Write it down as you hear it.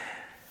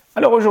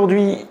Alors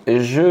aujourd'hui,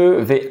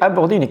 je vais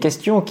aborder une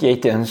question qui a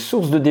été une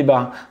source de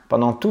débat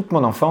pendant toute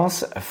mon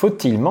enfance.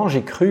 Faut-il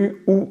manger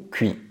cru ou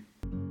cuit ?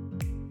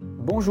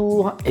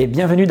 Bonjour et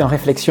bienvenue dans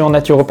Réflexion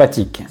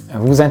naturopathique.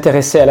 Vous vous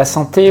intéressez à la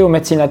santé, aux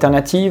médecines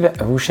alternatives,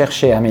 vous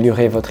cherchez à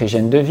améliorer votre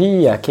hygiène de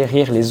vie, à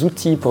acquérir les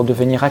outils pour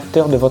devenir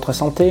acteur de votre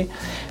santé,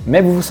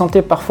 mais vous vous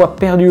sentez parfois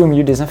perdu au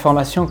milieu des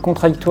informations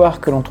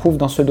contradictoires que l'on trouve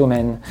dans ce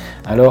domaine.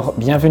 Alors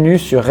bienvenue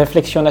sur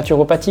Réflexion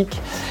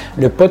naturopathique,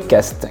 le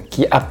podcast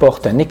qui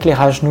apporte un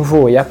éclairage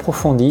nouveau et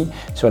approfondi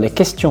sur les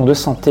questions de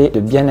santé,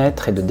 de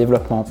bien-être et de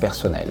développement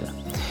personnel.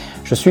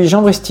 Je suis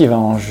Jean-Brice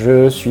Stivan,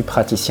 je suis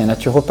praticien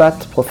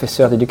naturopathe,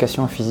 professeur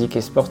d'éducation physique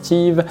et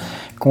sportive,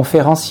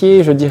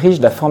 conférencier, je dirige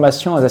la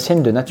formation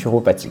alsacienne de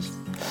naturopathie.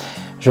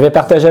 Je vais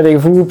partager avec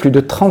vous plus de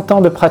 30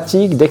 ans de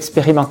pratique,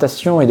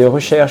 d'expérimentation et de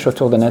recherche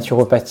autour de la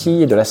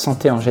naturopathie et de la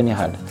santé en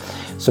général.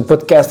 Ce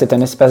podcast est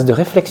un espace de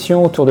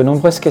réflexion autour de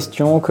nombreuses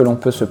questions que l'on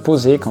peut se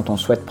poser quand on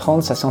souhaite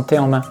prendre sa santé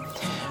en main.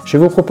 Je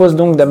vous propose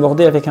donc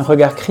d'aborder avec un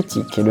regard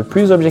critique et le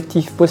plus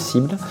objectif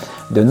possible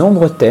de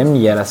nombreux thèmes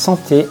liés à la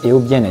santé et au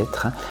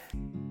bien-être.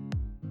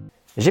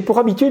 J'ai pour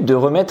habitude de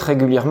remettre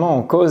régulièrement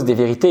en cause des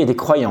vérités et des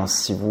croyances.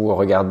 Si vous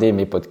regardez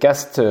mes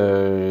podcasts,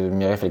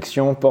 mes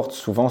réflexions portent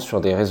souvent sur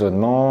des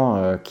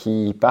raisonnements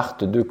qui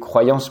partent de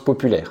croyances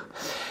populaires.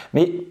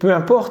 Mais peu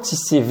importe si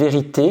ces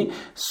vérités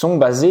sont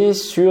basées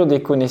sur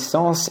des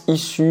connaissances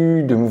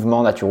issues de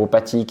mouvements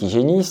naturopathiques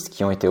hygiénistes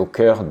qui ont été au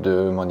cœur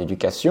de mon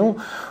éducation,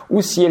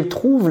 ou si elles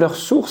trouvent leur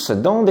source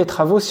dans des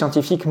travaux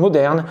scientifiques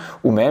modernes,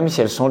 ou même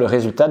si elles sont le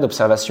résultat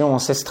d'observations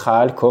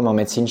ancestrales comme en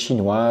médecine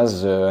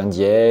chinoise,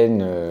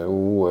 indienne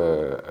ou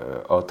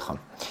autre.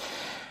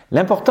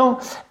 L'important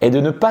est de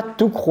ne pas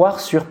tout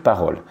croire sur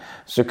parole,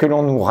 ce que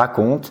l'on nous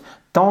raconte,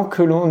 tant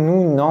que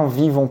nous n'en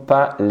vivons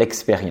pas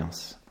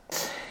l'expérience.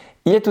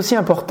 Il est aussi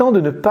important de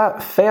ne pas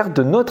faire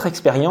de notre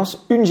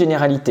expérience une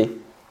généralité.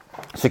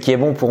 Ce qui est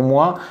bon pour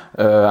moi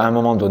à un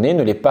moment donné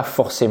ne l'est pas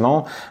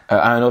forcément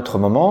à un autre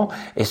moment,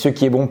 et ce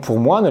qui est bon pour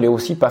moi ne l'est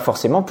aussi pas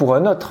forcément pour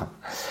un autre.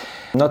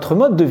 Notre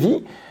mode de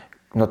vie,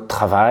 notre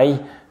travail,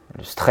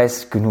 le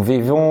stress que nous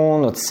vivons,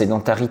 notre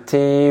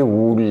sédentarité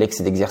ou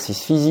l'excès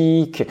d'exercice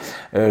physique,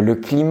 le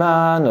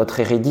climat, notre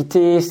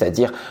hérédité,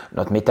 c'est-à-dire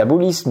notre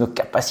métabolisme, nos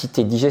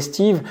capacités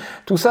digestives,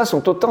 tout ça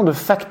sont autant de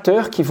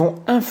facteurs qui vont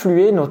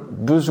influer nos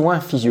besoins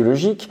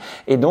physiologiques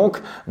et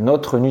donc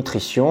notre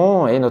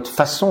nutrition et notre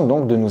façon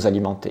donc de nous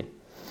alimenter.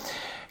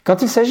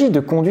 Quand il s'agit de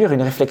conduire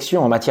une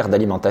réflexion en matière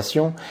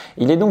d'alimentation,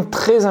 il est donc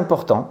très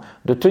important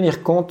de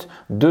tenir compte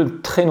de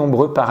très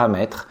nombreux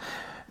paramètres,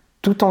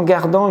 tout en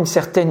gardant une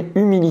certaine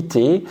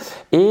humilité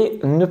et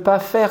ne pas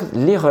faire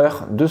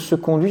l'erreur de se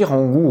conduire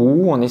en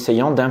gourou en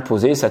essayant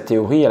d'imposer sa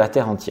théorie à la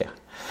terre entière.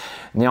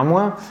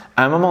 Néanmoins,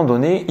 à un moment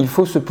donné, il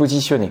faut se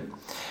positionner.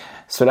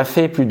 Cela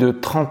fait plus de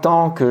 30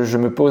 ans que je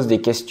me pose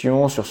des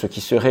questions sur ce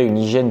qui serait une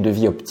hygiène de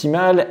vie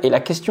optimale et la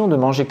question de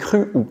manger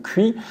cru ou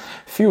cuit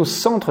fut au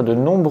centre de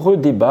nombreux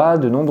débats,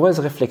 de nombreuses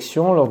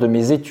réflexions lors de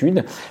mes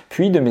études,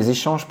 puis de mes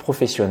échanges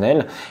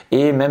professionnels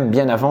et même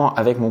bien avant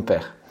avec mon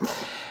père.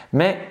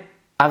 Mais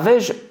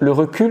avais-je le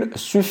recul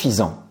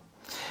suffisant ?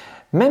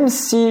 Même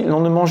si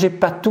l'on ne mangeait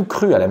pas tout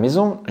cru à la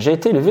maison, j'ai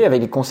été élevé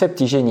avec des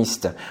concepts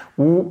hygiénistes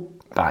où,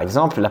 par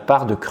exemple, la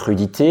part de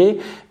crudité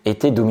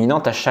était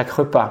dominante à chaque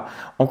repas.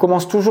 On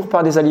commence toujours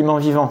par des aliments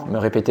vivants, me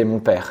répétait mon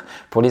père,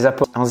 pour les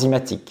apports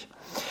enzymatiques.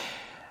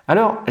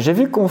 Alors, j'ai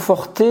vu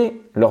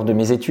conforter, lors de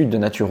mes études de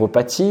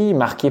naturopathie,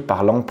 marquées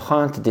par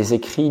l'empreinte des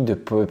écrits de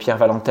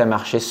Pierre-Valentin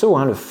Marchessault,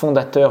 le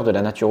fondateur de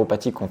la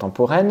naturopathie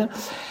contemporaine,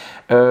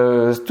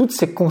 tous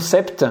ces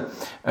concepts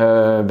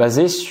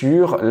basés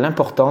sur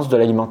l'importance de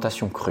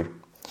l'alimentation crue.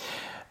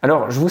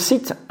 Alors, je vous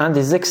cite un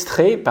des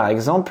extraits, par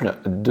exemple,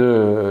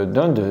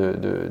 d'un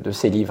de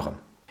ces livres.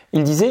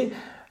 Il disait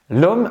 «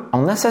 L'homme,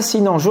 en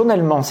assassinant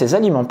journellement ses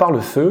aliments par le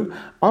feu,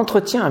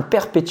 entretient un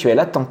perpétuel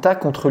attentat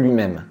contre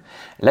lui-même.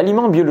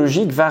 L'aliment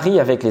biologique varie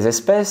avec les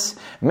espèces,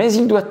 mais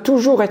il doit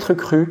toujours être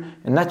cru,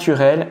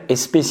 naturel et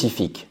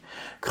spécifique.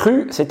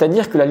 Cru,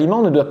 c'est-à-dire que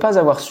l'aliment ne doit pas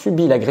avoir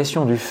subi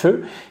l'agression du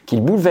feu,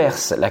 qu'il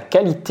bouleverse la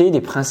qualité des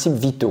principes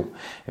vitaux,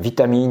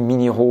 vitamines,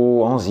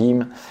 minéraux,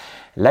 enzymes.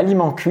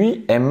 L'aliment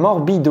cuit est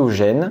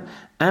morbidogène,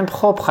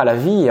 impropre à la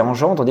vie et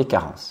engendre des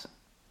carences. »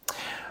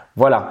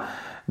 Voilà.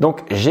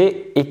 Donc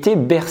j'ai été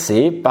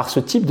bercé par ce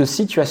type de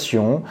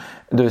citation,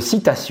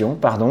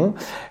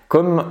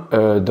 comme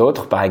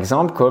d'autres par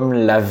exemple, comme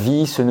la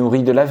vie se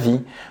nourrit de la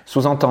vie.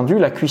 Sous-entendu,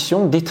 la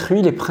cuisson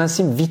détruit les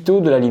principes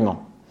vitaux de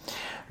l'aliment.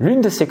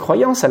 L'une de ces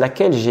croyances à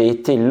laquelle j'ai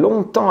été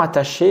longtemps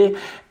attaché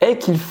est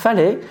qu'il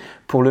fallait,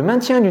 pour le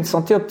maintien d'une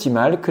santé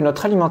optimale, que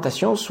notre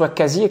alimentation soit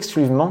quasi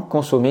exclusivement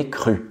consommée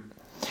crue.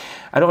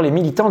 Alors les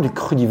militants du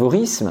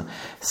crudivorisme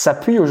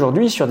s'appuient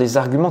aujourd'hui sur des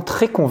arguments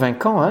très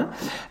convaincants,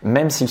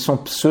 même s'ils sont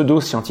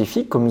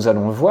pseudo-scientifiques comme nous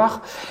allons le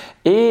voir,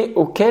 et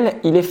auxquels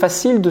il est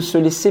facile de se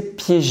laisser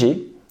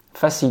piéger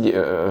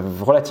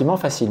relativement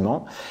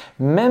facilement,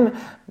 même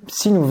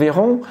si nous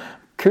verrons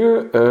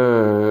que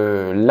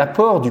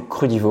l'apport du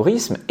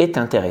crudivorisme est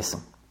intéressant.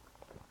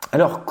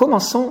 Alors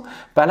commençons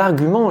par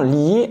l'argument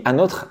lié à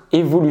notre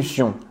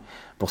évolution.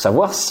 pour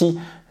savoir si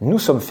nous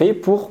sommes faits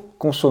pour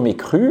consommer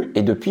cru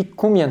et depuis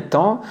combien de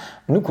temps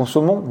nous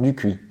consommons du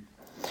cuit.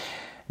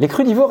 Les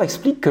crudivores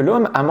expliquent que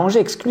l'homme a mangé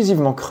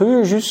exclusivement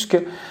cru jusque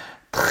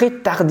très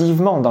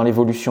tardivement dans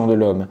l'évolution de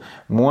l'homme,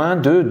 moins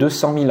de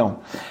 200 000 ans,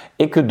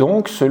 et que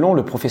donc, selon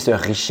le professeur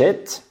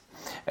Richet,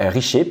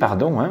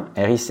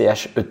 R-I-C-H-E-T,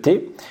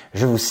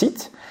 je vous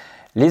cite,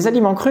 « Les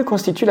aliments crus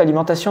constituent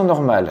l'alimentation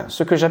normale.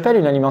 Ce que j'appelle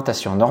une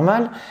alimentation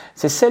normale,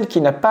 c'est celle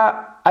qui n'a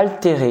pas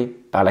altéré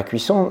par la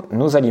cuisson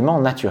nos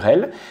aliments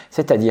naturels,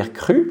 c'est-à-dire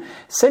crus,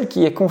 celle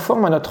qui est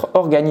conforme à notre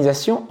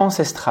organisation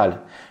ancestrale.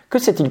 Que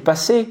s'est-il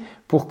passé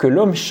pour que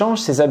l'homme change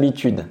ses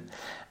habitudes ?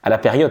 À la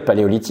période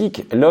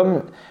paléolithique,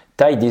 l'homme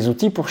taille des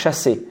outils pour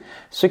chasser,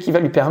 ce qui va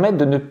lui permettre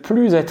de ne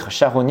plus être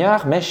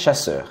charognard mais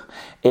chasseur.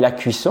 Et la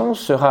cuisson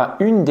sera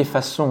une des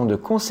façons de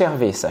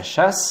conserver sa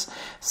chasse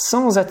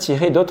sans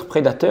attirer d'autres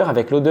prédateurs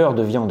avec l'odeur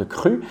de viande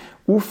crue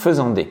ou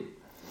faisandée.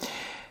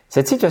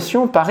 Cette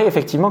situation paraît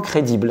effectivement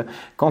crédible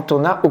quand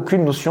on n'a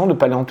aucune notion de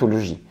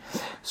paléontologie.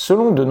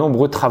 Selon de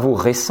nombreux travaux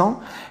récents,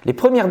 les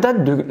premières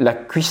dates de la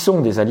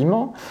cuisson des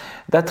aliments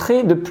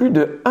dateraient de plus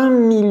de 1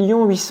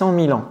 800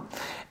 000 ans.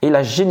 Et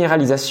la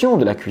généralisation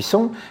de la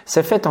cuisson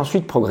s'est faite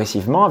ensuite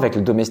progressivement avec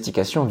la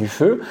domestication du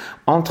feu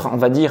entre, on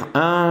va dire,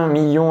 1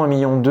 million, 1,2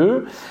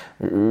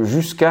 million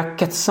jusqu'à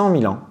 400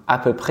 000 ans, à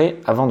peu près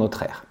avant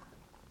notre ère.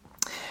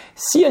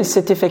 Si elle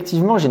s'est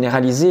effectivement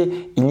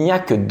généralisée il n'y a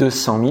que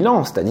 200 000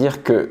 ans,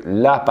 c'est-à-dire que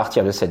là, à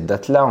partir de cette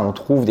date-là, on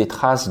trouve des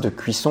traces de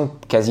cuisson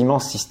quasiment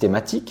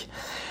systématiques,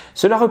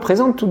 cela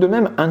représente tout de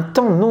même un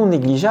temps non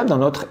négligeable dans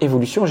notre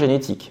évolution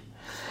génétique.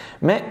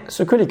 Mais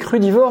ce que les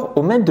crudivores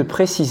omettent de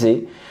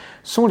préciser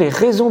sont les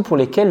raisons pour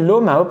lesquelles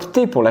l'homme a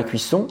opté pour la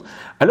cuisson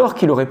alors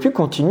qu'il aurait pu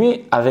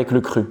continuer avec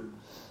le cru.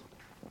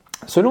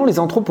 Selon les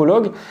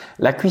anthropologues,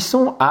 la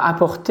cuisson a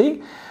apporté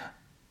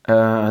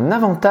un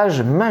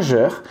avantage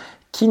majeur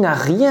qui n'a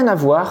rien à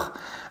voir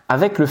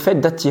avec le fait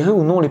d'attirer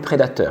ou non les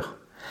prédateurs.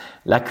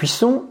 La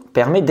cuisson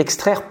permet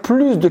d'extraire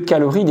plus de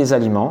calories des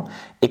aliments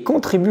et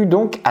contribue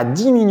donc à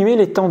diminuer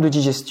les temps de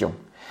digestion.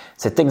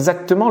 C'est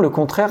exactement le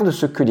contraire de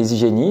ce que les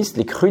hygiénistes,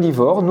 les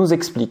crudivores, nous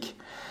expliquent.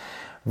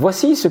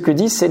 Voici ce que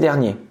disent ces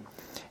derniers.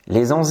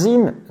 Les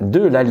enzymes de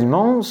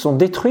l'aliment sont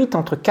détruites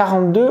entre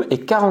 42 et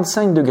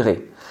 45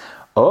 degrés.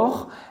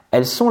 Or,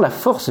 elles sont la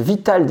force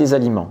vitale des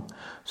aliments.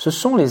 Ce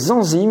sont les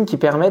enzymes qui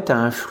permettent à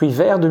un fruit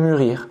vert de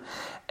mûrir.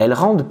 Elles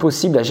rendent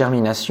possible la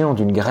germination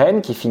d'une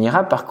graine qui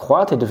finira par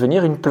croître et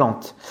devenir une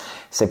plante.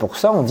 C'est pour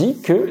ça qu'on dit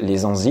que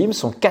les enzymes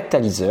sont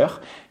catalyseurs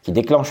qui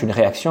déclenchent une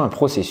réaction, un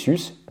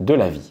processus de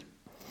la vie.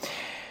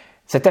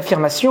 Cette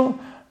affirmation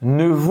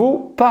ne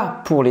vaut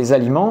pas pour les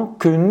aliments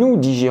que nous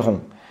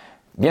digérons.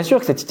 Bien sûr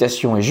que cette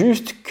citation est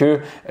juste, que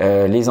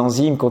les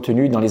enzymes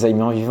contenues dans les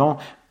aliments vivants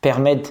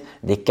permettent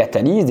des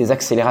catalyses, des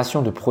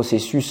accélérations de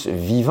processus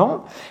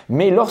vivants,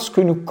 mais lorsque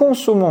nous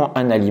consommons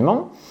un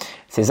aliment,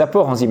 ces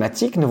apports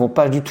enzymatiques ne vont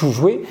pas du tout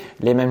jouer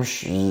les mêmes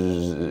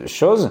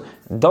choses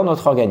dans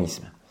notre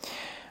organisme.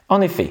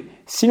 En effet,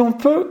 si l'on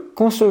peut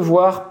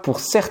concevoir pour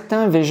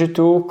certains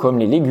végétaux comme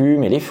les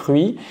légumes et les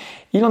fruits,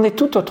 il en est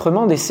tout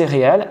autrement des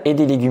céréales et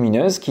des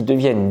légumineuses qui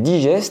deviennent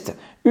digestes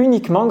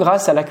uniquement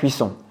grâce à la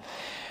cuisson.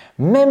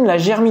 Même la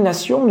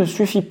germination ne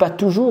suffit pas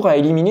toujours à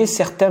éliminer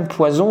certains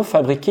poisons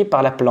fabriqués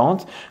par la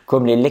plante,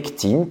 comme les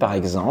lectines par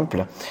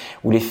exemple,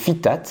 ou les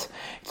phytates,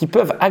 qui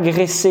peuvent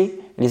agresser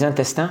les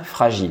intestins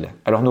fragiles.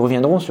 Alors nous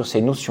reviendrons sur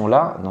ces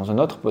notions-là dans un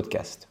autre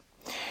podcast.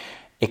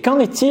 Et qu'en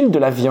est-il de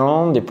la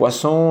viande, des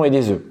poissons et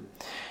des œufs ?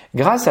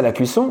 Grâce à la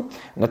cuisson,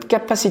 notre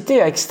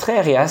capacité à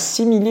extraire et à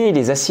assimiler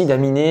les acides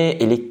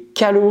aminés et les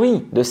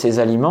calories de ces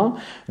aliments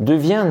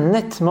devient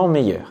nettement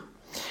meilleure.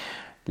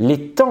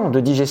 Les temps de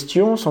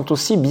digestion sont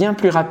aussi bien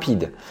plus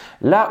rapides.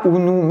 Là où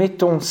nous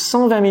mettons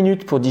 120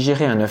 minutes pour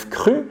digérer un œuf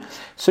cru,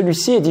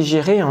 celui-ci est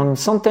digéré en une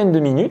centaine de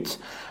minutes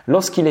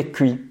lorsqu'il est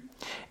cuit.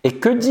 Et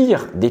que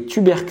dire des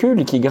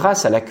tubercules qui,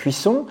 grâce à la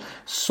cuisson,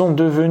 sont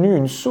devenus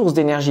une source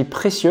d'énergie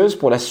précieuse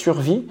pour la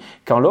survie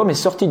quand l'homme est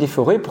sorti des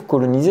forêts pour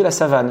coloniser la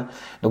savane.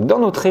 Donc dans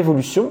notre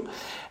évolution,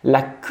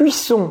 la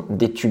cuisson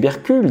des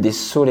tubercules, des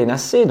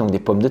solanacées, donc des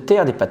pommes de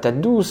terre, des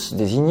patates douces,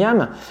 des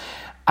ignames,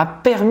 a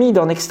permis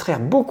d'en extraire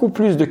beaucoup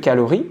plus de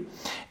calories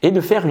et de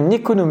faire une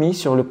économie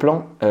sur le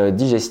plan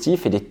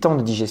digestif et des temps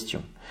de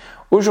digestion.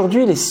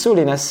 Aujourd'hui, les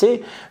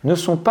solanacées ne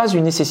sont pas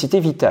une nécessité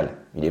vitale.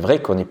 Il est vrai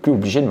qu'on n'est plus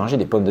obligé de manger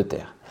des pommes de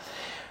terre.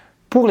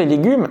 Pour les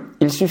légumes,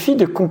 il suffit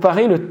de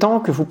comparer le temps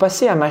que vous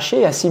passez à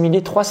mâcher et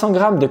assimiler 300 g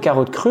de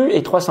carottes crues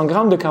et 300 g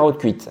de carottes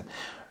cuites.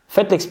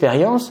 Faites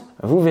l'expérience,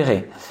 vous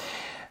verrez.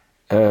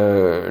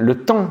 Le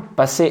temps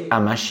passé à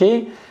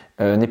mâcher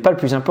n'est pas le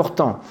plus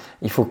important.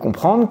 Il faut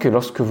comprendre que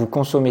lorsque vous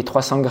consommez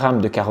 300 g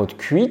de carottes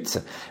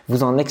cuites,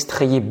 vous en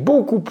extrayez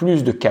beaucoup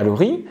plus de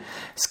calories,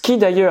 ce qui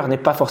d'ailleurs n'est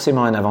pas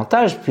forcément un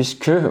avantage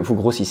puisque vous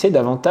grossissez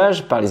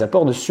davantage par les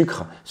apports de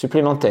sucre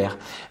supplémentaires.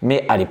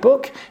 Mais à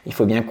l'époque, il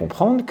faut bien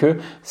comprendre que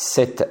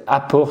cet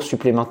apport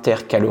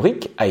supplémentaire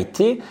calorique a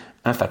été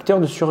un facteur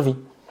de survie.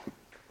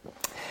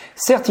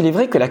 Certes, il est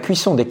vrai que la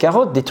cuisson des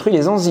carottes détruit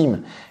les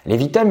enzymes, les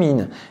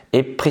vitamines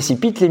et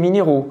précipite les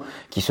minéraux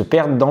qui se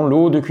perdent dans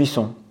l'eau de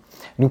cuisson.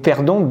 Nous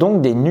perdons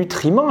donc des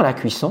nutriments à la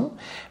cuisson,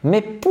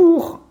 mais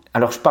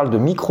alors je parle de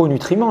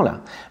micronutriments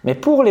là, mais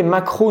pour les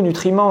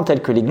macronutriments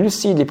tels que les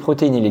glucides, les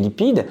protéines et les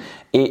lipides,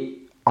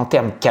 et en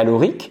termes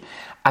caloriques,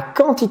 à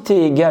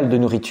quantité égale de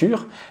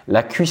nourriture,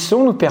 la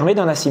cuisson nous permet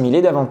d'en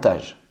assimiler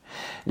davantage.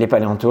 Les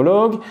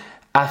paléontologues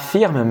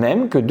affirment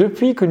même que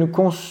depuis que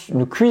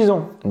nous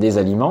cuisons des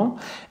aliments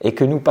et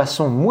que nous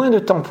passons moins de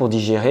temps pour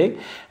digérer,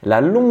 la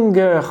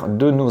longueur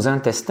de nos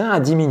intestins a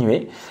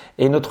diminué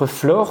et notre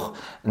flore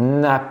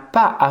n'a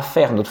pas à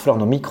faire,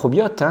 nos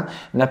microbiotes,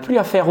 n'a plus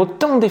à faire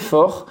autant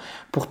d'efforts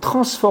pour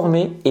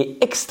transformer et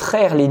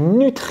extraire les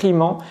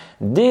nutriments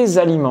des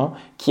aliments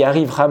qui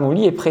arrivent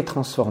ramollis et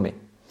pré-transformés.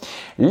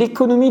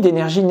 L'économie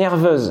d'énergie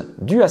nerveuse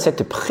due à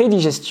cette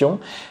prédigestion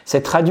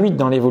s'est traduite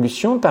dans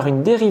l'évolution par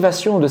une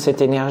dérivation de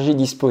cette énergie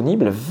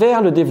disponible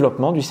vers le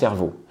développement du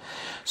cerveau.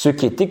 Ce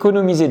qui est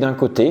économisé d'un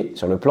côté,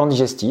 sur le plan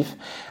digestif,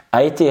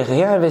 a été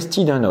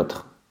réinvesti d'un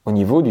autre, au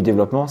niveau du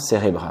développement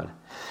cérébral.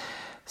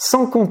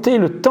 Sans compter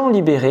le temps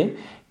libéré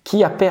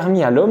qui a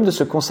permis à l'homme de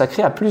se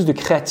consacrer à plus de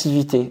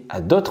créativité,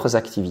 à d'autres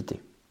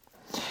activités.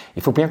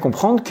 Il faut bien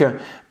comprendre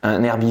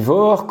qu'un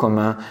herbivore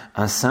comme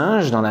un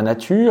singe dans la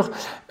nature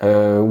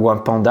ou un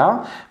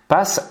panda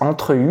passe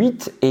entre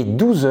 8 et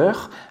 12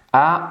 heures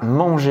à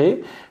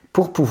manger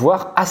pour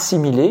pouvoir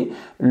assimiler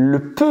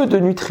le peu de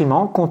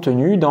nutriments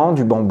contenus dans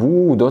du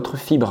bambou ou d'autres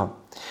fibres.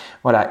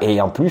 Voilà, et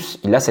en plus,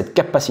 il a cette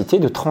capacité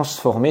de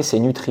transformer ces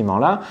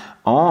nutriments-là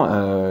en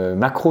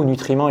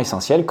macronutriments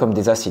essentiels comme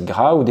des acides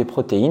gras ou des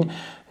protéines,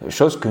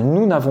 chose que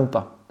nous n'avons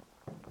pas.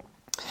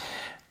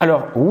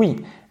 Alors oui,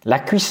 la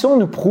cuisson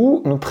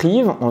nous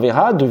prive, on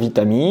verra, de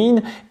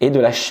vitamines et de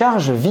la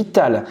charge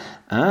vitale,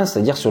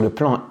 c'est-à-dire sur le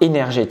plan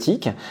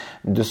énergétique,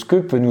 de ce que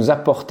peut nous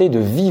apporter de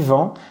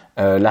vivant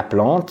la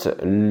plante,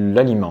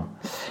 l'aliment.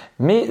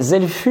 Mais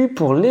elle fut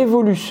pour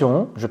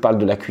l'évolution, je parle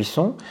de la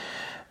cuisson,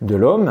 de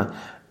l'homme,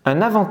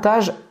 un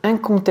avantage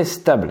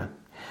incontestable.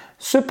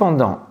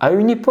 Cependant, à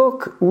une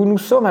époque où nous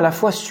sommes à la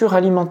fois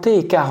suralimentés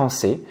et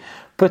carencés,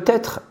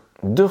 peut-être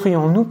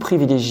devrions-nous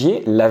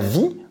privilégier la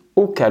vie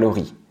aux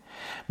calories.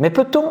 Mais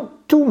peut-on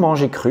tout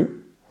manger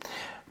cru?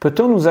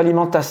 Peut-on nous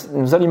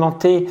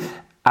alimenter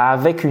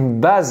avec une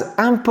base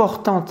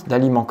importante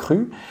d'aliments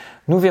crus?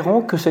 Nous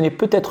verrons que ce n'est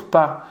peut-être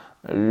pas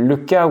le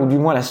cas ou du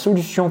moins la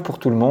solution pour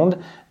tout le monde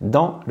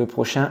dans le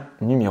prochain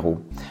numéro.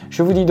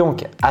 Je vous dis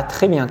donc à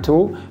très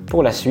bientôt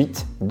pour la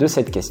suite de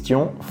cette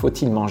question.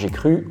 Faut-il manger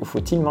cru ou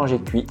faut-il manger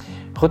cuit?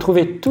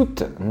 Retrouvez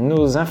toutes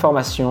nos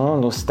informations,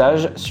 nos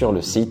stages sur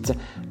le site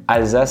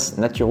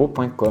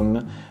alsacenaturo.com.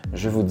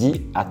 Je vous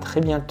dis à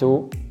très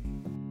bientôt.